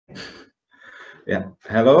Yeah,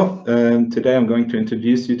 hello. Today I'm going to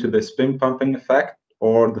introduce you to the spin pumping effect,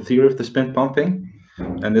 or the theory of the spin pumping.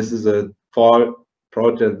 And this is a fall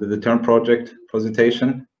project, the term project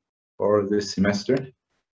presentation for this semester.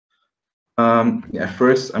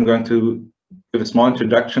 First I'm going to give a small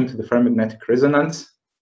introduction to the ferromagnetic resonance,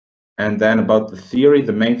 and then about the theory,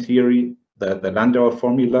 the main theory, the Landauer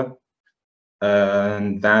formula,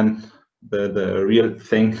 and then the real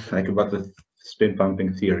thing, like about the spin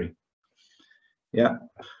pumping theory. Yeah.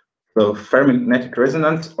 So ferromagnetic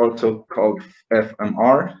resonance, also called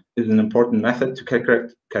FMR, is an important method to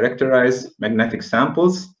characterize magnetic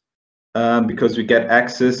samples because we get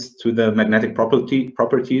access to the magnetic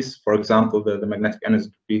properties, for example, the magnetic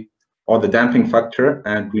anisotropy or the damping factor,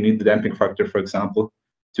 and we need the damping factor, for example,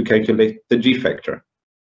 to calculate the G factor.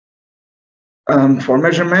 For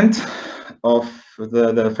measurement of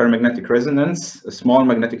the ferromagnetic resonance, a small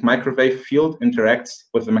magnetic microwave field interacts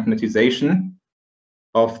with the magnetization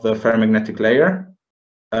of the ferromagnetic layer,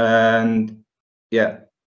 and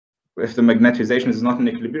if the magnetization is not in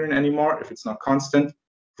equilibrium anymore, if it's not constant,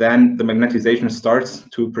 then the magnetization starts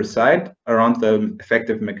to preside around the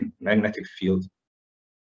effective magnetic field.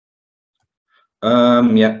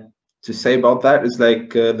 To say about that is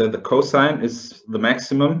like the cosine is the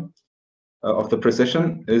maximum of the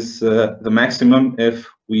precision, is the maximum if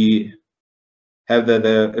we have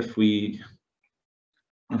the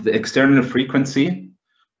external frequency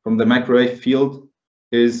from the microwave field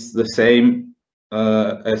is the same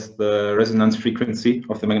as the resonance frequency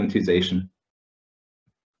of the magnetization.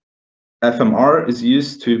 FMR is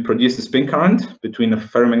used to produce a spin current between a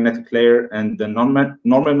ferromagnetic layer and the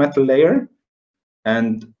normal metal layer,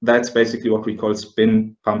 and that's basically what we call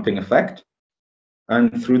spin pumping effect.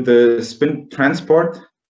 And through the spin transport,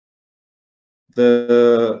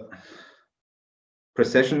 the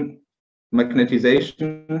precession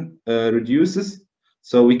magnetization reduces,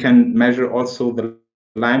 so we can measure also the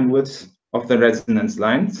line width of the resonance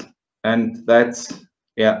lines, and that's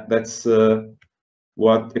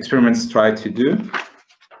what experiments try to do.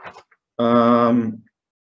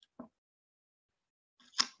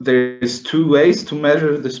 There's two ways to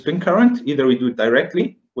measure the spin current. Either we do it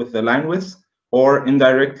directly with the line width, or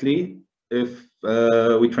indirectly if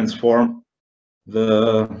we transform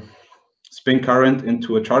the spin current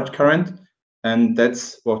into a charge current, and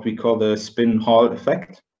that's what we call the spin Hall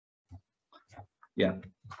effect.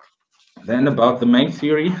 Then about the main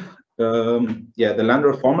theory, the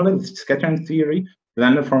Landauer formula, the scattering theory. The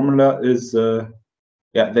Landauer formula is the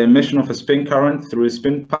emission of a spin current through a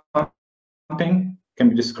spin pumping can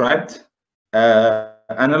be described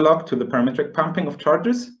analog to the parametric pumping of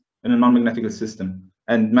charges in a non-magnetical system.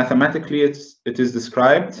 And mathematically, it is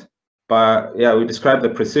described by, we describe the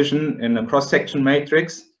precision in a cross-section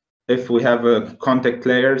matrix if we have contact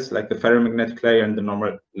layers like the ferromagnetic layer and the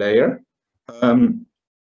normal layer.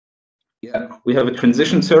 We have a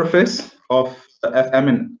transition surface of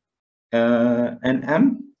Fm and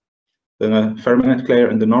Nm, the ferromagnetic layer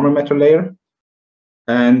and the normal metal layer.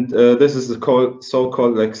 And this is the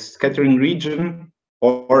so-called like scattering region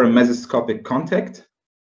or a mesoscopic contact.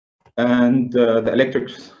 And the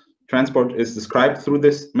electric transport is described through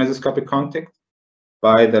this mesoscopic contact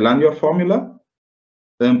by the Landauer formula.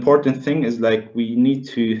 The important thing is like we need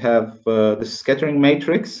to have the scattering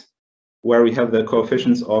matrix where we have the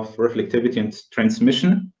coefficients of reflectivity and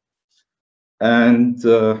transmission. And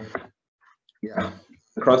the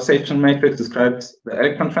cross-section matrix describes the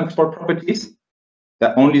electron transport properties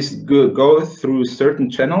that only go through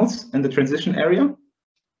certain channels in the transition area.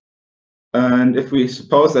 And if we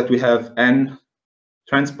suppose that we have n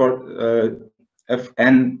transport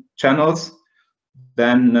Fn channels,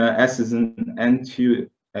 then S is an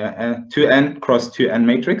n2n cross 2n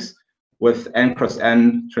matrix with n cross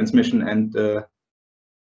n transmission and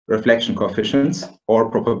reflection coefficients or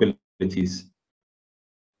probabilities.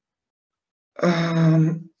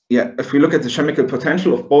 If we look at the chemical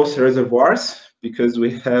potential of both reservoirs, because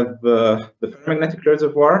we have the ferromagnetic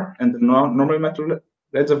reservoir and the normal metal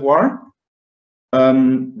reservoir, at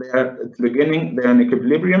the beginning they're in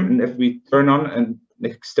equilibrium, and if we turn on an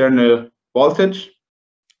external voltage,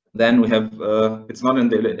 then we have it's not in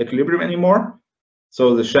the equilibrium anymore,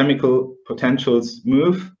 so the chemical potentials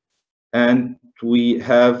move and we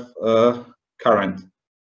have a current,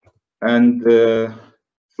 and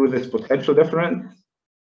through this potential difference,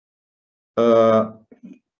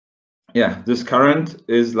 this current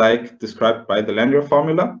is like described by the Landauer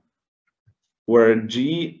formula, where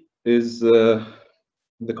G is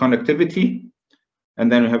the conductivity,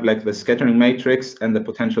 and then we have like the scattering matrix and the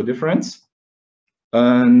potential difference.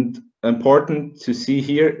 And important to see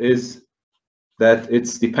here is that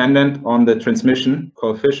it's dependent on the transmission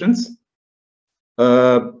coefficients.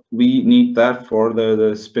 We need that for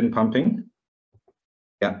the spin pumping.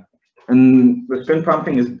 Yeah, and the spin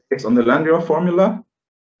pumping is based on the Landau formula,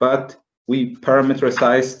 but we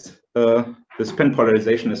parameterized the spin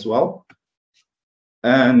polarization as well.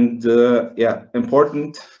 And yeah,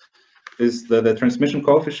 important is the transmission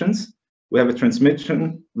coefficients. We have a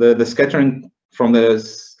transmission, the scattering from the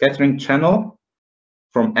scattering channel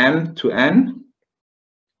from N to N,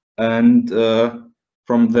 and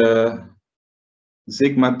from the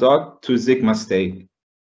sigma dot to sigma state.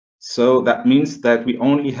 So that means that we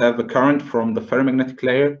only have a current from the ferromagnetic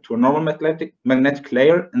layer to a normal magnetic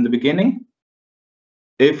layer in the beginning,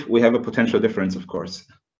 if we have a potential difference, of course.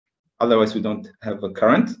 Otherwise, we don't have a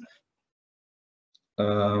current.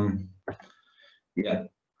 Yeah.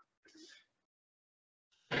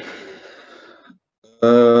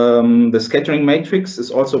 The scattering matrix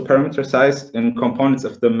is also parameterized in components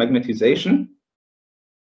of the magnetization.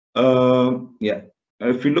 Yeah.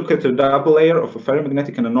 If you look at a double layer of a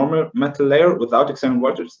ferromagnetic and a normal metal layer without external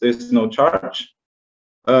voltage, there's no charge.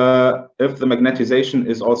 If the magnetization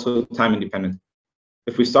is also time independent.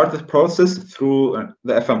 If we start the process through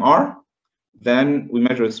the FMR, then we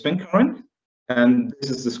measure a spin current, and this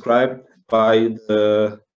is described by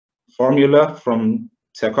the formula from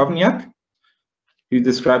Cerkovniak. He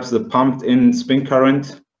describes the pumped-in spin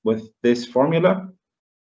current with this formula.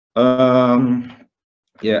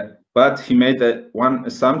 Yeah, but he made that one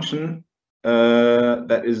assumption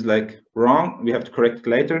that is like wrong. We have to correct it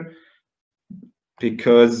later,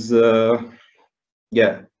 because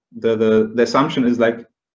yeah, the assumption is like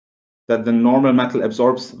that the normal metal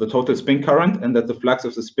absorbs the total spin current and that the flux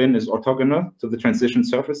of the spin is orthogonal to the transition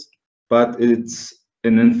surface. But it's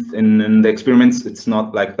in the experiments, it's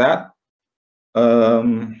not like that.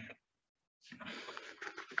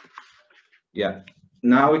 Yeah,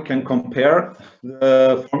 now we can compare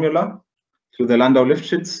the formula to the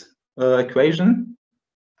Landau-Lifshitz equation,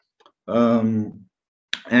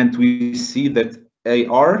 and we see that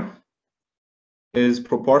AR is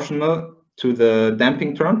proportional to the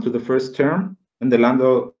damping term, to the first term in the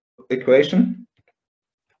Landau equation,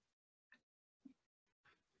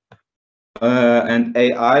 and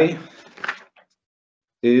AI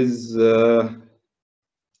is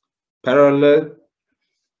parallel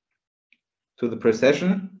to the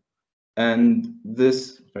precession, and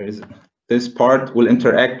this part will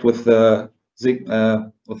interact with the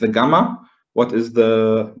gamma. What is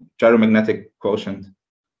the gyromagnetic quotient?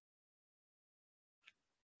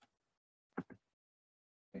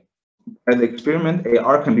 By the experiment,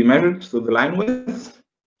 AR can be measured through the line width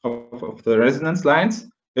of the resonance lines.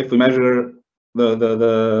 If we measure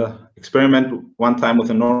the experiment one time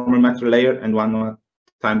with a normal metal layer and one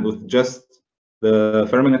time with just the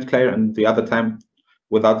ferromagnetic layer and the other time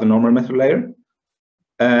without the normal metal layer.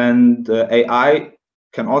 And AI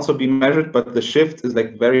can also be measured, but the shift is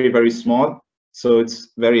like very, very small, so it's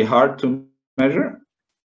very hard to measure.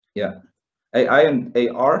 Yeah, AI and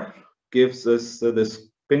AR gives us the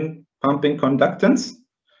spin pumping conductance,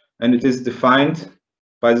 and it is defined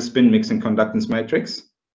by the spin mixing conductance matrix.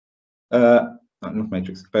 Not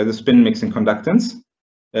matrix, by the spin mixing conductance,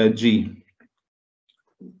 G.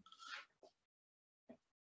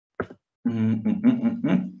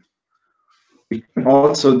 We can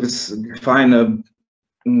also define a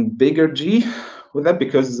bigger G with that,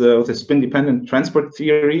 because with the spin-dependent transport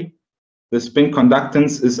theory, the spin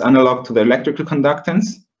conductance is analog to the electrical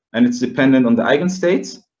conductance, and it's dependent on the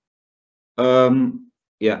eigenstates.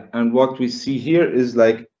 Yeah, and what we see here is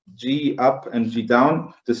like G up and G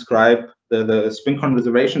down describe the spin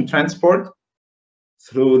conservation transport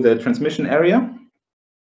through the transmission area.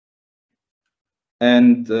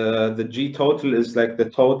 And the G total is like the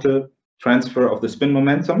total transfer of the spin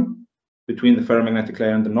momentum between the ferromagnetic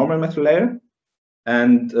layer and the normal metal layer.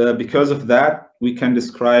 And because of that, we can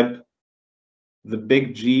describe the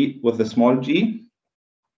big G with the small g,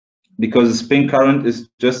 because the spin current is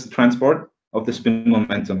just the transport of the spin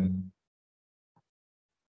momentum.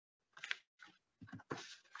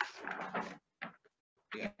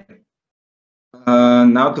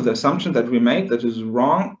 Now to the assumption that we made that is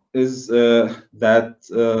wrong is that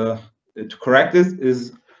to correct it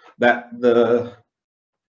is that the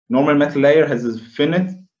normal metal layer has a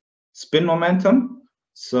finite spin momentum.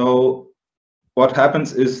 So what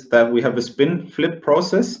happens is that we have a spin flip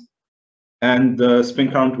process, and the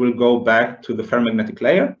spin current will go back to the ferromagnetic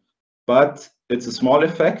layer, but it's a small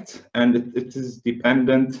effect, and it is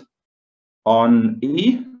dependent on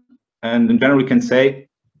E. And in general, we can say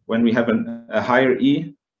when we have a higher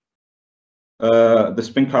E, the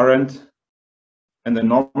spin current and the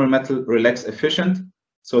normal metal relax efficient,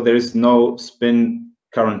 so there is no spin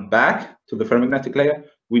current back to the ferromagnetic layer.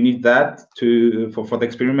 We need that for the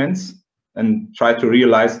experiments and try to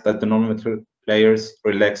realize that the normal metal layers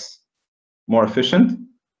relax more efficient.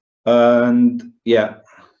 And yeah,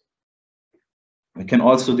 we can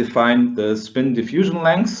also define the spin diffusion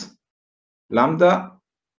length, lambda,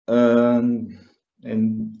 in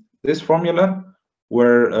this formula,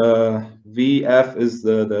 where Vf is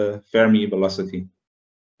the Fermi velocity.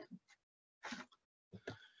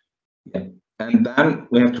 Yeah. And then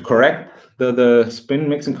we have to correct the spin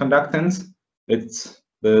mixing conductance. It's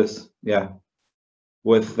this, yeah,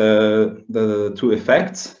 with the two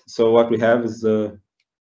effects. So what we have is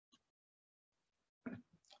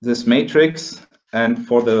this matrix, and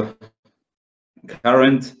for the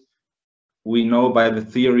current, we know by the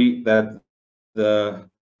theory that the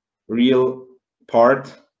real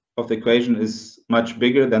part of the equation is much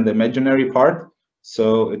bigger than the imaginary part,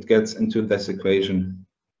 so it gets into this equation.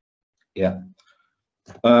 Yeah,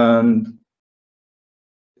 and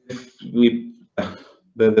if we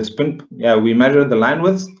the spin, yeah, we measure the line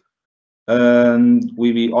width, and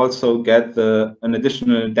we also get an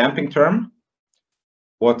additional damping term,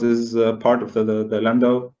 what is part of the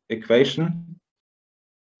Landau equation,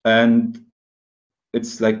 and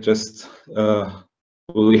it's like just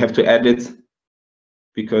we have to add it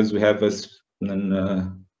because we have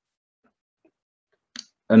an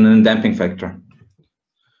damping factor.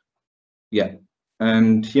 Yeah,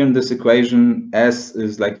 and here in this equation, S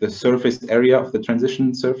is like the surface area of the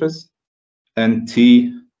transition surface, and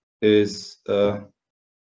T is the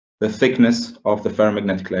thickness of the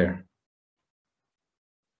ferromagnetic layer.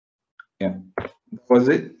 Yeah, that was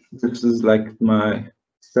it. This is like my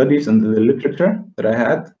studies and the literature that I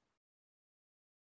had.